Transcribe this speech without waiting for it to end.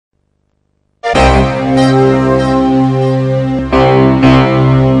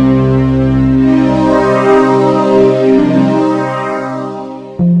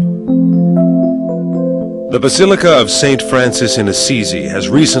The Basilica of St. Francis in Assisi has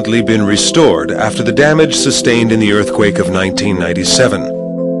recently been restored after the damage sustained in the earthquake of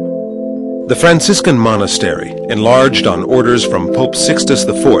 1997. The Franciscan monastery, enlarged on orders from Pope Sixtus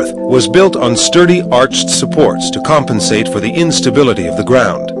IV, was built on sturdy arched supports to compensate for the instability of the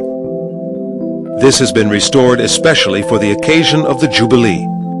ground. This has been restored especially for the occasion of the Jubilee.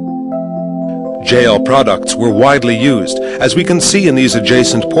 Geal products were widely used, as we can see in these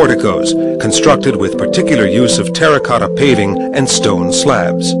adjacent porticos, constructed with particular use of terracotta paving and stone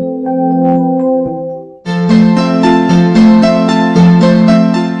slabs.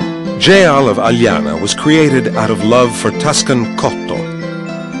 Geal of Agliana was created out of love for Tuscan cotto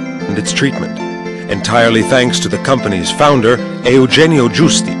and its treatment, entirely thanks to the company's founder, Eugenio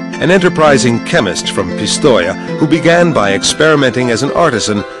Giusti, an enterprising chemist from Pistoia who began by experimenting as an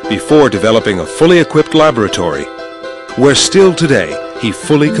artisan before developing a fully equipped laboratory, where still today he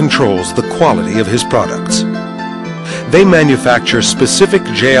fully controls the quality of his products. They manufacture specific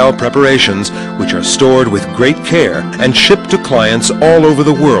Geal preparations which are stored with great care and shipped to clients all over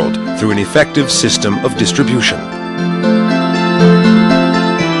the world through an effective system of distribution.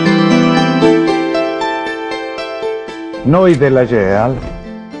 Noi della Geal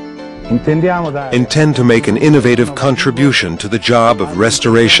intend to make an innovative contribution to the job of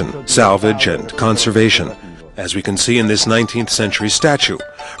restoration, salvage, and conservation, as we can see in this 19th century statue,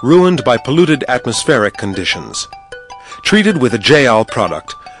 ruined by polluted atmospheric conditions. Treated with a Geal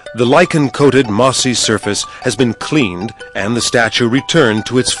product, the lichen-coated mossy surface has been cleaned and the statue returned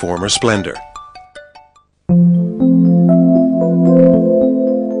to its former splendor.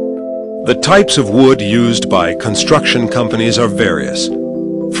 The types of wood used by construction companies are various,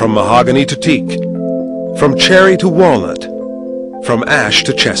 from mahogany to teak, from cherry to walnut, from ash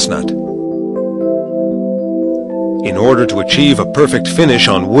to chestnut. In order to achieve a perfect finish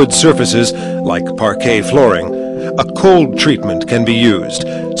on wood surfaces, like parquet flooring, a cold treatment can be used,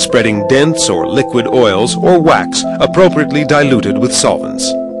 spreading dense or liquid oils or wax appropriately diluted with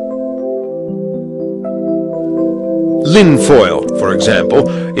solvents. Linfoil, for example,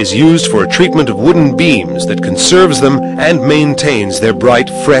 is used for a treatment of wooden beams that conserves them and maintains their bright,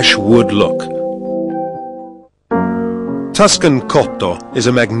 fresh wood look. Tuscan cotto is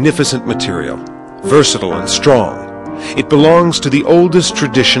a magnificent material, versatile and strong. It belongs to the oldest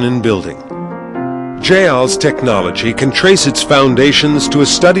tradition in building. Geal's technology can trace its foundations to a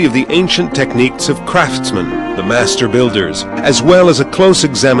study of the ancient techniques of craftsmen, the master builders, as well as a close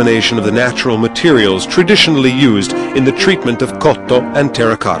examination of the natural materials traditionally used in the treatment of cotto and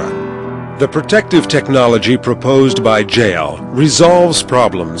terracotta. The protective technology proposed by Geal resolves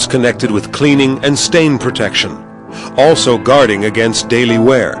problems connected with cleaning and stain protection, also guarding against daily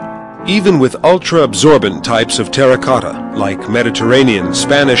wear, even with ultra-absorbent types of terracotta, like Mediterranean,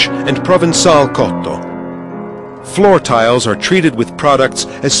 Spanish, and Provençal cotto. Floor tiles are treated with products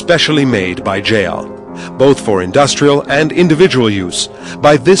especially made by Geal, both for industrial and individual use,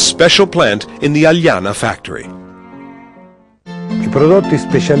 by this special plant in the Agliana factory. I prodotti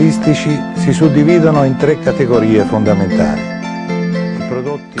specialistici si suddividono in tre categorie fondamentali.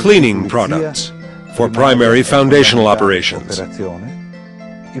 Cleaning products, for primary foundational operations.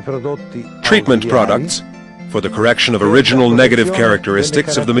 Treatment products, for the correction of original negative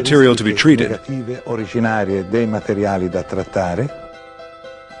characteristics of the material to be treated.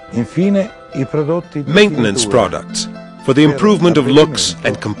 Maintenance products, for the improvement of looks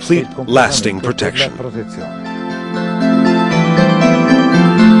and complete lasting protection.